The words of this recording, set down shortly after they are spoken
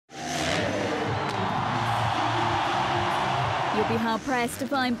You'll be hard-pressed to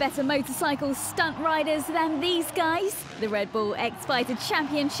find better motorcycle stunt riders than these guys. The Red Bull X-Fighter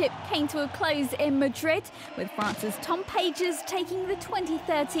Championship came to a close in Madrid, with France's Tom Pages taking the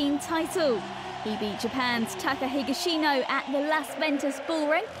 2013 title. He beat Japan's Taka Higashino at the Las Ventas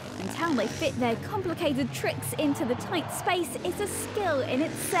bullring, and how they fit their complicated tricks into the tight space is a skill in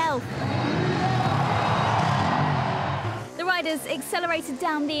itself. The riders accelerated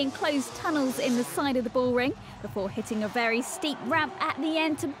down the enclosed tunnels in the side of the bullring before hitting a very steep ramp at the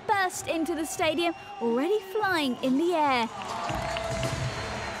end to burst into the stadium, already flying in the air.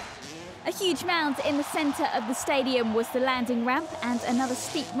 A huge mound in the centre of the stadium was the landing ramp, and another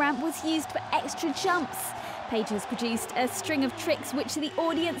steep ramp was used for extra jumps. Pages produced a string of tricks which the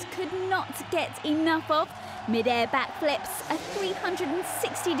audience could not get enough of. Mid-air backflips, a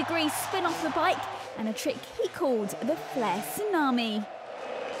 360-degree spin off the bike, and a trick he called the Flair Tsunami.